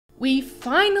We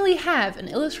finally have an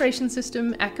illustration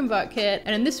system at ConvertKit,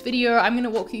 and in this video I'm going to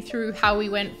walk you through how we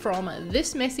went from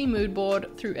this messy mood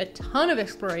board through a ton of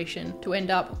exploration to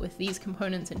end up with these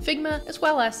components in Figma, as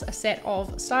well as a set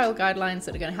of style guidelines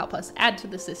that are going to help us add to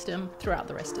the system throughout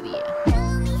the rest of the year.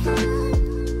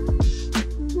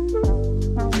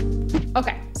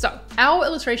 Okay, so our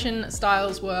illustration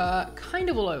styles were kind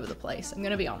of all over the place, I'm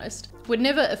gonna be honest. We'd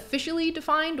never officially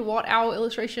defined what our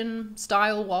illustration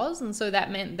style was, and so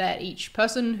that meant that each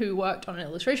person who worked on an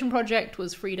illustration project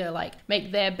was free to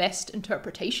make their best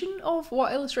interpretation of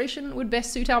what illustration would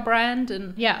best suit our brand,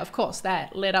 and yeah, of course,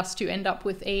 that led us to end up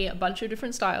with a bunch of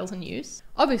different styles in use.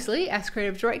 Obviously, as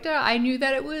creative director, I knew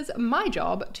that it was my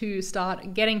job to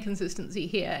start getting consistency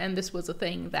here, and this was a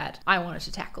thing that I wanted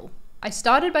to tackle. I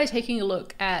started by taking a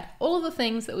look at all of the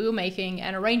things that we were making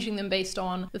and arranging them based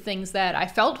on the things that I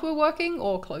felt were working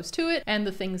or close to it and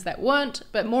the things that weren't,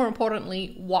 but more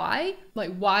importantly, why?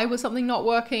 Why was something not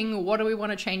working? What do we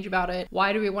want to change about it?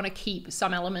 Why do we want to keep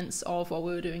some elements of what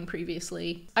we were doing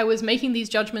previously? I was making these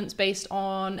judgments based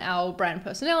on our brand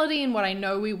personality and what I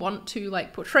know we want to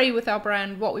portray with our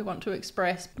brand, what we want to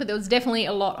express, but there was definitely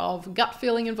a lot of gut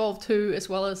feeling involved too, as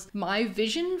well as my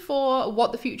vision for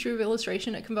what the future of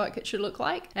illustration at ConvertKit should look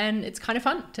like, and it's kind of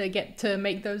fun to get to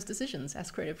make those decisions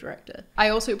as creative director. I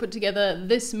also put together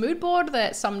this mood board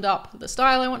that summed up the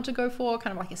style I want to go for,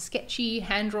 kind of like a sketchy,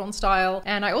 hand-drawn style,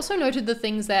 and I also noted the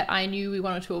things that I knew we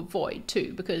wanted to avoid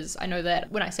too, because I know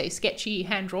that when I say sketchy,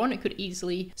 hand-drawn, it could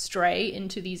easily stray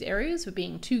into these areas of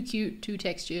being too cute, too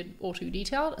textured, or too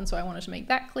detailed, and so I wanted to make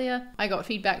that clear. I got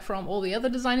feedback from all the other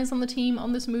designers on the team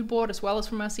on this mood board, as well as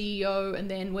from our CEO,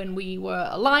 and then when we were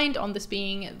aligned on this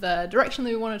being the direction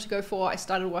that we wanted to go for, I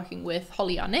started working with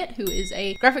Holly Arnett, who is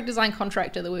a graphic design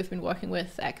contractor that we've been working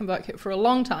with at ConvertKit for a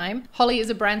long time. Holly is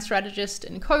a brand strategist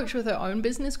and coach with her own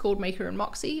business called Maker and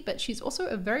Moxie, but she's also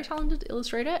a very talented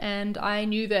illustrator, and I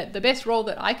knew that the best role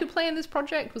that I could play in this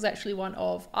project was actually one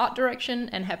of art direction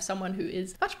and have someone who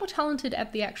is much more talented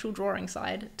at the actual drawing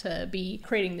side to be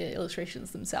creating the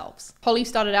illustrations themselves. Holly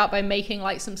started out by making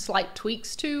some slight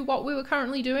tweaks to what we were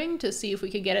currently doing to see if we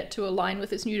could get it to align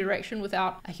with this new direction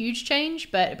without a huge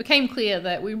change, but it became clear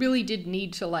that we really did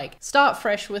need to start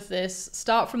fresh with this,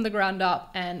 start from the ground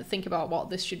up and think about what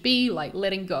this should be,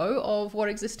 letting go of what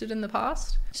existed in the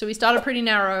past. So we started pretty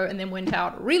narrow and then went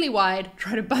out really wide,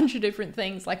 tried a bunch of different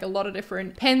things, a lot of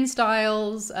different pen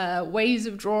styles, ways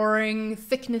of drawing,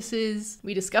 thicknesses.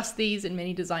 We discussed these in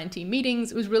many design team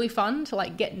meetings. It was really fun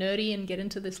to get nerdy and get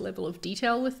into this level of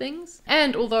detail with things.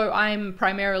 And although I'm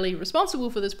primarily responsible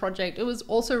for this project, it was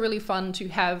also really fun to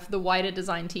have the wider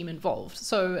design team involved,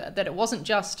 so that it wasn't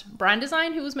just brand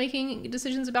design who was making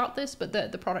decisions about this, but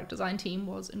the product design team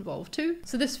was involved too.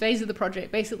 So this phase of the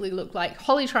project basically looked like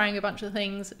Holly trying a bunch of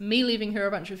things, me leaving her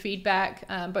a bunch of feedback,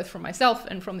 both from myself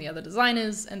and from the other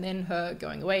designers, and then her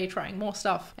going away, trying more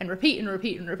stuff, and repeat and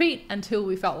repeat and repeat until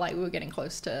we felt like we were getting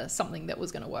close to something that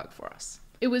was going to work for us.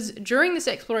 It was during this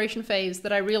exploration phase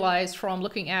that I realized from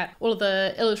looking at all of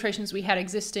the illustrations we had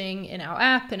existing in our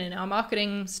app and in our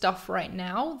marketing stuff right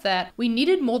now that we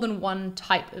needed more than one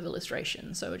type of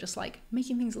illustration. So just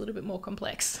making things a little bit more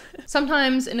complex.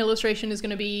 Sometimes an illustration is going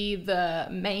to be the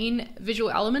main visual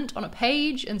element on a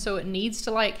page, and so it needs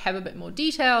to have a bit more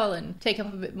detail and take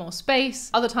up a bit more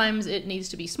space. Other times it needs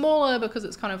to be smaller because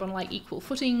it's kind of on equal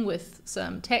footing with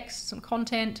some text, some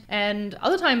content, and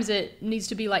other times it needs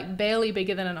to be barely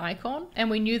bigger than an icon, and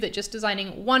we knew that just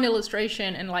designing one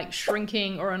illustration and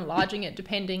shrinking or enlarging it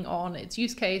depending on its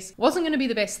use case wasn't going to be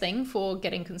the best thing for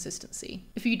getting consistency.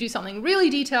 If you do something really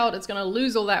detailed, it's going to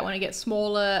lose all that when it gets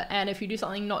smaller, and if you do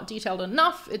something not detailed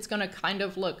enough, it's going to kind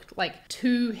of look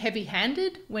too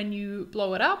heavy-handed when you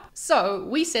blow it up. So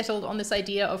we settled on this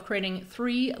idea of creating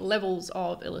 3 levels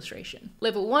of illustration.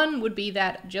 Level 1 would be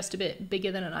that just a bit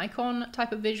bigger than an icon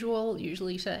type of visual,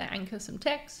 usually to anchor some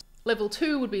text. Level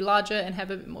 2 would be larger and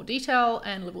have a bit more detail,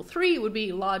 and level 3 would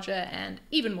be larger and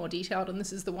even more detailed, and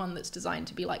this is the one that's designed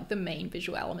to be the main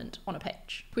visual element on a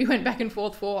page. We went back and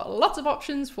forth for lots of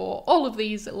options for all of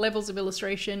these levels of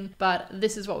illustration, but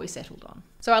this is what we settled on.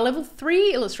 So our level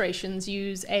 3 illustrations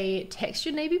use a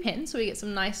textured navy pen, so we get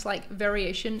some nice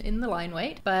variation in the line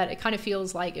weight, but it kind of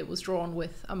feels like it was drawn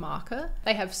with a marker.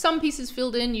 They have some pieces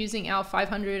filled in using our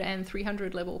 500 and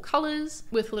 300 level colors,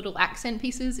 with little accent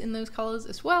pieces in those colors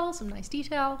as well. well, some nice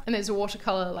detail. And there's a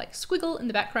watercolor like squiggle in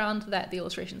the background that the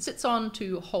illustration sits on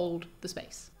to hold the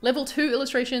space. Level 2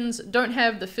 illustrations don't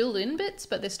have the filled in bits,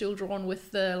 but they're still drawn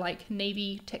with the like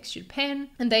navy textured pen,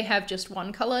 and they have just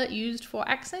one color used for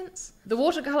accents. The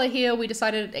watercolor here, we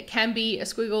decided it can be a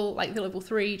squiggle like the level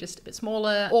 3, just a bit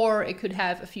smaller, or it could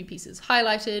have a few pieces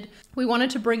highlighted. We wanted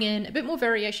to bring in a bit more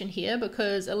variation here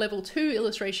because a level 2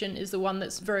 illustration is the one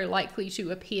that's very likely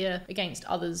to appear against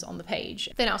others on the page.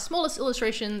 Then our smallest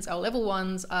illustrations, our level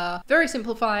 1s, are very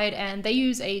simplified and they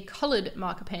use a colored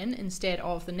marker pen instead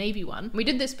of the navy one. We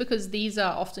did this because these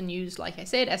are often used, like I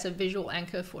said, as a visual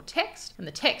anchor for text, and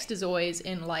the text is always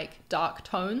in like dark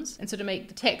tones. And so to make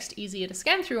the text easier to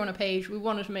scan through on a page, we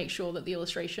wanted to make sure that the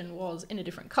illustration was in a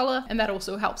different color, and that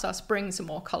also helps us bring some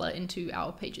more color into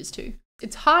our pages too.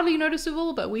 It's hardly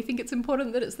noticeable, but we think it's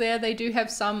important that it's there. They do have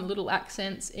some little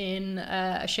accents in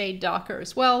a shade darker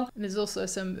as well. And there's also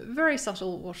some very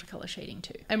subtle watercolor shading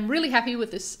too. I'm really happy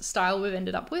with this style we've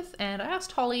ended up with, and I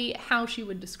asked Holly how she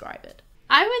would describe it.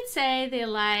 I would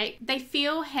say they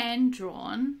feel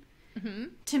hand-drawn. Mm-hmm.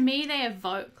 To me, they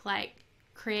evoke like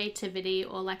creativity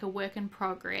or like a work in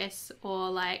progress or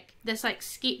like this like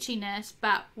sketchiness,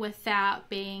 but without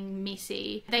being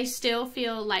messy. They still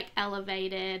feel like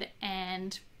elevated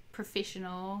and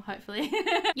professional, hopefully.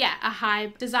 Yeah, a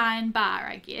high design bar,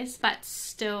 I guess, but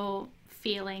still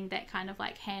feeling that kind of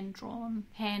like hand-drawn,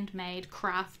 handmade,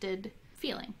 crafted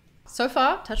feeling. So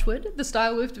far, touch wood, the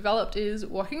style we've developed is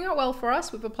working out well for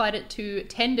us. We've applied it to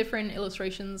 10 different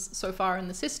illustrations so far in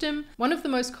the system. One of the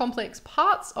most complex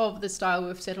parts of the style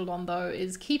we've settled on though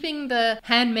is keeping the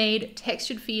handmade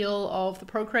textured feel of the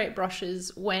Procreate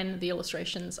brushes when the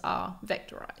illustrations are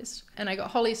vectorized. And I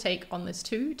got Holly's take on this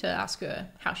too to ask her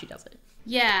how she does it.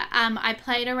 Yeah, I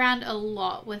played around a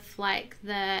lot with like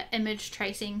the image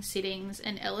tracing settings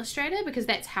in Illustrator because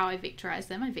that's how I vectorize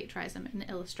them. I vectorize them in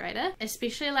Illustrator,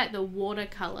 especially like the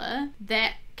watercolor.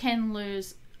 That can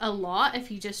lose a lot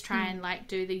if you just try and like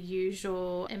do the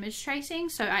usual image tracing.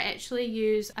 So I actually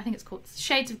use, I think it's called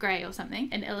Shades of Grey or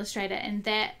something in Illustrator, and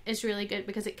that is really good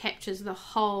because it captures the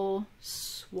whole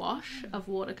swash of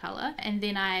watercolor, and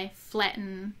then I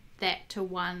flatten that to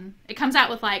one. It comes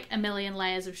out with like a million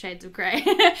layers of shades of grey.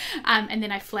 And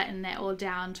then I flatten that all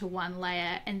down to one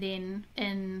layer, and then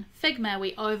in Figma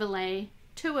we overlay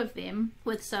two of them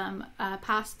with some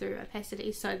pass-through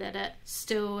opacity so that it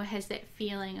still has that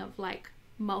feeling of like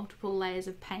multiple layers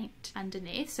of paint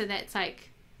underneath. So that's like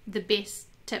the best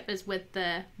tip is with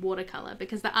the watercolor,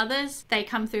 because the others, they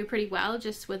come through pretty well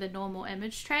just with a normal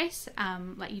image trace.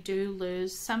 Like you do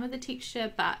lose some of the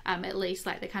texture, but at least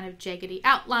like the kind of jaggedy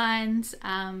outlines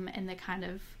and the kind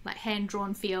of like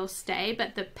hand-drawn feel stay.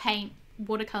 But the paint,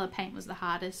 watercolor paint, was the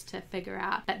hardest to figure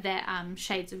out, but that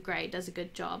Shades of Grey does a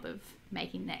good job of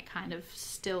making that kind of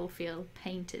still feel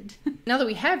painted. Now that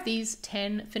we have these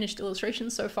 10 finished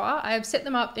illustrations so far, I have set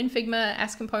them up in Figma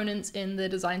as components in the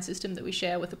design system that we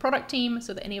share with the product team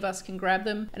so that any of us can grab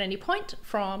them at any point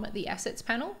from the assets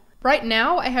panel. Right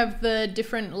now, I have the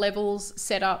different levels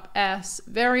set up as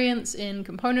variants in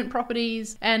component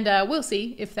properties, and we'll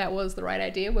see if that was the right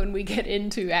idea when we get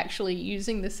into actually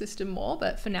using the system more,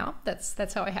 but for now,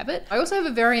 that's how I have it. I also have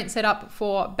a variant set up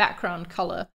for background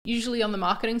color. Usually on the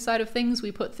marketing side of things,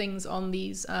 we put things on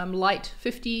these light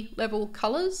 50 level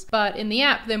colors, but in the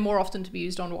app, they're more often to be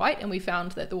used on white, and we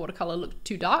found that the watercolor looked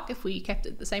too dark if we kept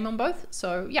it the same on both.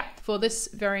 So yeah, for this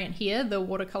variant here, the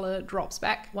watercolor drops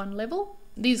back one level.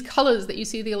 These colors that you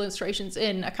see the illustrations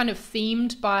in are kind of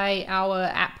themed by our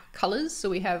app colors. So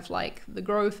we have like the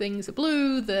grow things are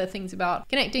blue, the things about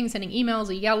connecting, sending emails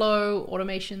are yellow,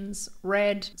 automations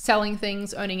red, selling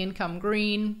things, earning income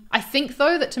green. I think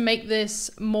though that to make this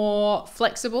more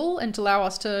flexible and to allow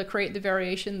us to create the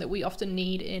variation that we often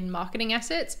need in marketing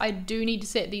assets, I do need to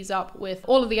set these up with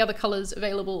all of the other colors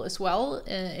available as well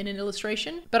in an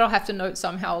illustration. But I'll have to note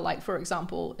somehow, like for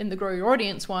example, in the grow your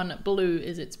audience one, blue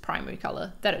is its primary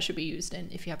color that it should be used in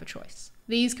if you have a choice.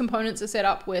 These components are set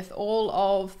up with all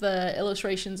of the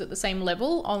illustrations at the same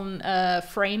level on a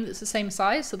frame that's the same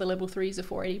size. So the level 3s are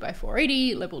 480 by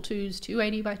 480, level 2s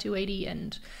 280 by 280,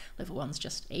 and level 1's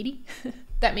just 80.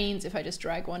 That means if I just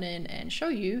drag one in and show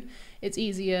you, it's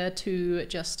easier to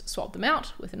just swap them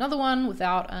out with another one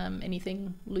without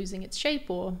anything losing its shape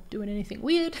or doing anything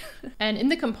weird. And in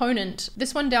the component,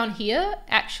 this one down here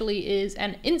actually is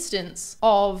an instance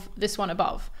of this one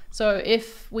above. So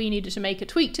if we needed to make a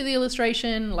tweak to the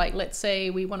illustration, like let's say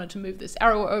we wanted to move this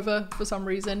arrow over for some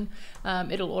reason,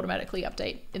 it'll automatically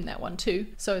update in that one too.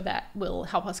 So that will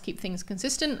help us keep things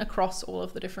consistent across all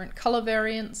of the different color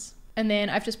variants. And then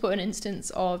I've just put an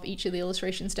instance of each of the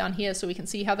illustrations down here so we can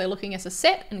see how they're looking as a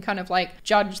set and kind of like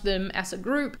judge them as a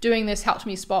group. Doing this helped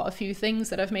me spot a few things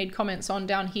that I've made comments on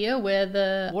down here where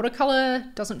the watercolor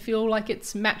doesn't feel like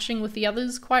it's matching with the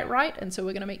others quite right. And so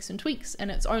we're going to make some tweaks, and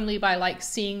it's only by like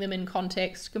seeing them in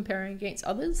context, comparing against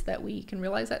others, that we can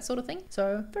realize that sort of thing.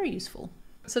 So very useful.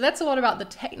 So that's a lot about the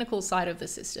technical side of the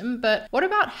system, but what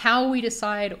about how we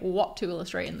decide what to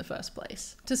illustrate in the first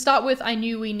place? To start with, I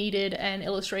knew we needed an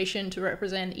illustration to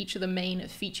represent each of the main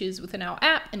features within our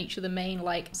app and each of the main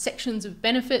like sections of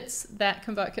benefits that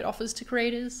ConvertKit offers to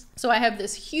creators. So I have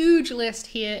this huge list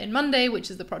here in Monday,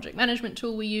 which is the project management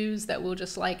tool we use, that we'll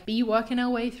just like be working our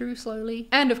way through slowly.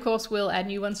 And of course, we'll add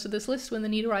new ones to this list when the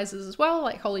need arises as well.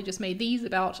 Like Holly just made these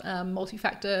about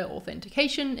multi-factor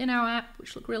authentication in our app,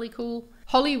 which look really cool.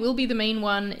 Holly will be the main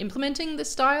one implementing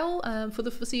this style for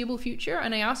the foreseeable future,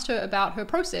 and I asked her about her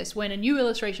process when a new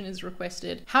illustration is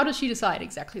requested. How does she decide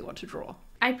exactly what to draw?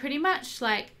 I pretty much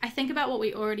I think about what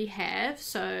we already have,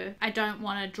 so I don't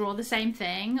want to draw the same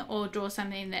thing or draw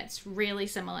something that's really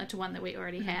similar to one that we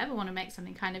already have. I want to make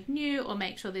something kind of new, or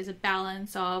make sure there's a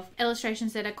balance of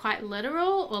illustrations that are quite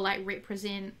literal or like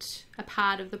represent a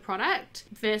part of the product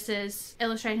versus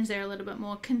illustrations that are a little bit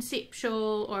more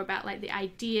conceptual or about like the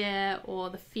idea or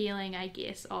the feeling, I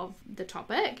guess, of the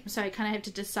topic. So I kind of have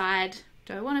to decide,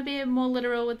 do I want to be more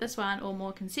literal with this one or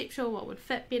more conceptual? What would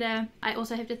fit better? I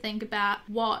also have to think about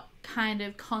what kind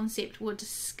of concept would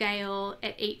scale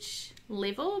at each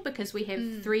level, because we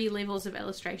have 3 levels of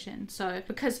illustration. So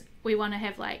because we want to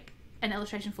have like an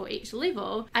illustration for each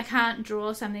level, I can't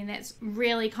draw something that's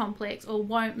really complex or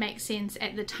won't make sense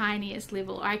at the tiniest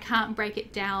level. I can't break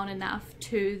it down enough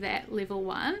to that level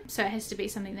 1. So it has to be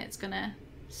something that's going to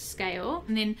scale.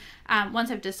 And then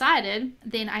once I've decided,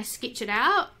 then I sketch it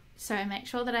out. So I make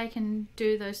sure that I can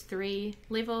do those 3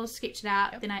 levels, sketch it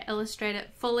out, then I illustrate it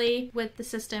fully with the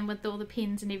system, with all the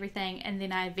pens and everything, and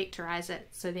then I vectorize it,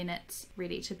 so then it's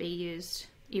ready to be used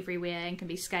everywhere and can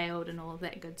be scaled and all of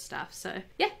that good stuff. So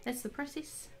yeah, that's the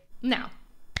process. Now,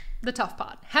 the tough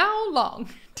part. How long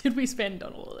did we spend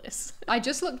on all of this? I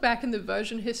just looked back in the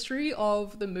version history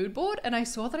of the moodboard and I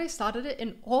saw that I started it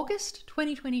in August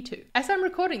 2022. As I'm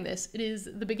recording this, it is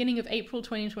the beginning of April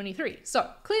 2023. So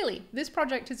clearly this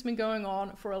project has been going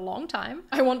on for a long time.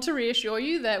 I want to reassure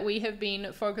you that we have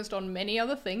been focused on many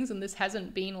other things, and this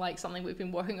hasn't been like something we've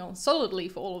been working on solidly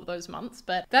for all of those months,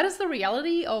 but that is the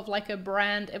reality of like a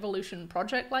brand evolution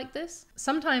project like this.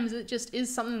 Sometimes it just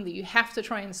is something that you have to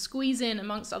try and squeeze in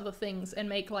amongst other things and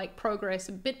make like progress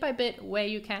bit by bit where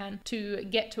you can to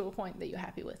get to a point that you're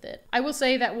happy with it. I will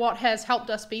say that what has helped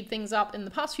us speed things up in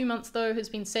the past few months though has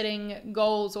been setting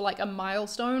goals or like a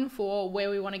milestone for where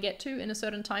we want to get to in a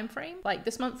certain time frame. Like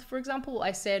this month, for example,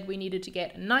 I said we needed to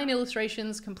get 9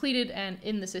 illustrations completed and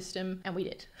in the system, and we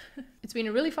did. It's been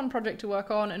a really fun project to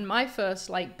work on, and my first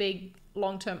like big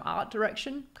long-term art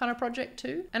direction kind of project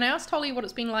too. And I asked Holly what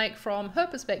it's been like from her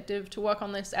perspective to work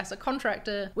on this as a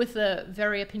contractor with a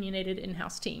very opinionated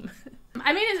in-house team.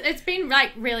 I mean, it's been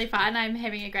like really fun. I'm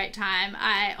having a great time.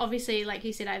 I obviously, like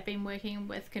you said, I've been working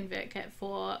with ConvertKit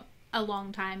for a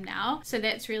long time now, so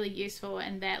that's really useful,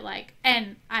 and that like,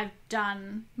 and I've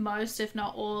done most if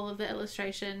not all of the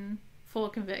illustration for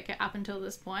ConvertKit up until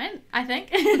this point, I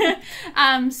think.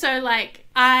 So like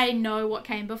I know what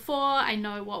came before, I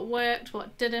know what worked,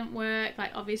 what didn't work,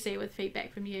 like obviously with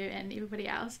feedback from you and everybody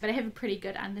else, but I have a pretty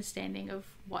good understanding of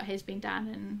what has been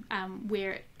done and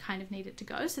where it kind of needed to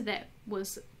go. So that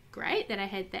was great that I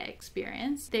had that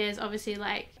experience. There's obviously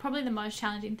like probably the most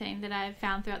challenging thing that I've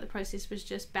found throughout the process was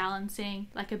just balancing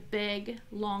like a big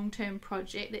long-term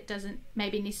project that doesn't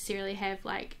maybe necessarily have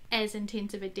like as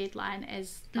intense of a deadline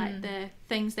as like the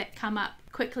things that come up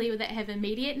quickly or that have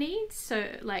immediate needs. So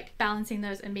like balancing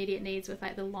those immediate needs with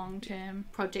like the long-term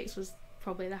projects was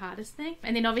probably the hardest thing.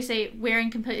 And then obviously we're in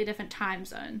completely different time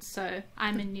zones. So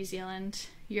I'm in New Zealand,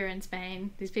 you're in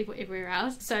Spain, there's people everywhere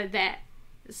else. So that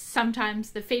sometimes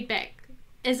the feedback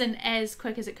isn't as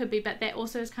quick as it could be, but that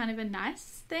also is kind of a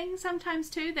nice thing sometimes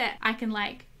too, that I can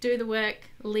like do the work,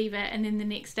 leave it, and then the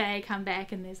next day come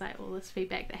back and there's like all this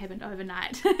feedback that happened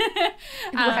overnight.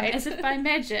 Right. As if by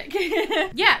magic.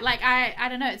 Yeah, like I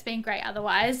don't know, it's been great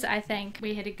otherwise. I think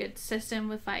we had a good system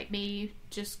with like me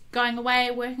just going away,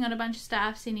 working on a bunch of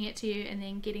stuff, sending it to you, and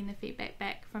then getting the feedback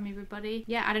back from everybody.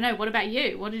 Yeah, I don't know, what about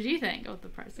you? What did you think of the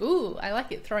process? Ooh, I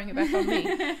like it, throwing it back on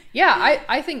me. Yeah,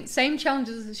 I think same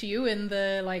challenges as you in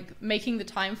the like making the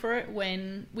time for it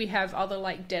when we have other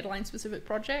like deadline specific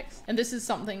projects. And this is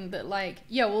something something that like,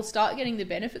 yeah, we'll start getting the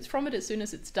benefits from it as soon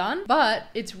as it's done, but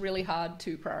it's really hard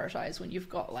to prioritize when you've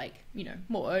got like, you know,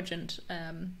 more urgent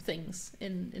things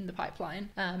in the pipeline.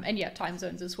 And yeah, time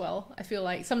zones as well. I feel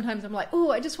like sometimes I'm like,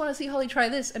 oh, I just want to see Holly try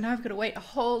this, and now I've got to wait a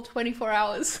whole 24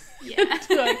 hours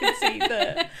until I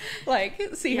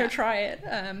can see her try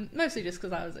it. Mostly just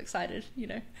because I was excited, you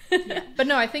know. But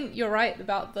no, I think you're right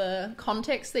about the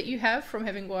context that you have from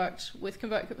having worked with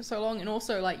ConvertKit for so long, and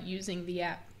also like using the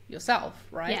app yourself,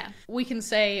 right? Yeah. We can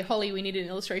say, Holly, we need an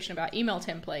illustration about email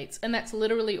templates, and that's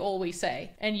literally all we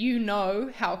say. And you know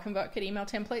how ConvertKit email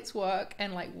templates work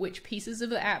and like which pieces of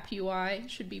the app UI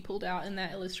should be pulled out in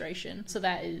that illustration. So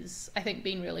that is, I think,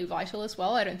 been really vital as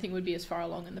well. I don't think we'd be as far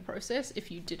along in the process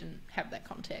if you didn't have that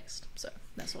context. So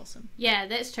that's awesome. Yeah,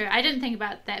 that's true. I didn't think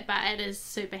about that, but it is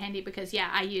super handy because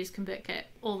I use ConvertKit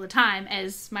all the time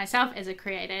as myself as a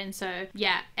creator, and so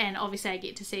and obviously I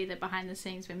get to see the behind the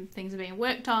scenes when things are being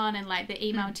worked on, and like the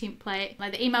email template,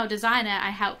 like the email designer, I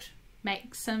helped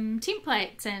make some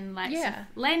templates and like some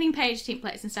landing page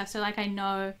templates and stuff, so like I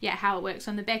know how it works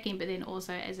on the back end, but then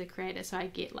also as a creator, so I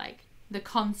get like the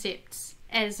concepts.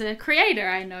 As a creator,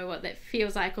 I know what that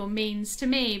feels like or means to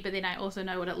me, but then I also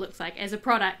know what it looks like as a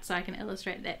product, so I can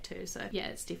illustrate that too. So yeah,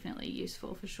 it's definitely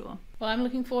useful for sure. Well, I'm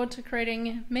looking forward to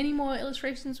creating many more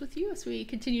illustrations with you as we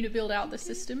continue to build out the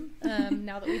system,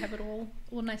 now that we have it all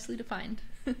nicely defined.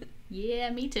 Yeah,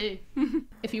 me too.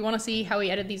 If you want to see how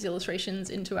we added these illustrations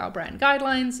into our brand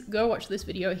guidelines, go watch this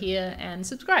video here and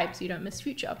subscribe so you don't miss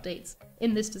future updates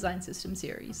in this design system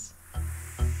series.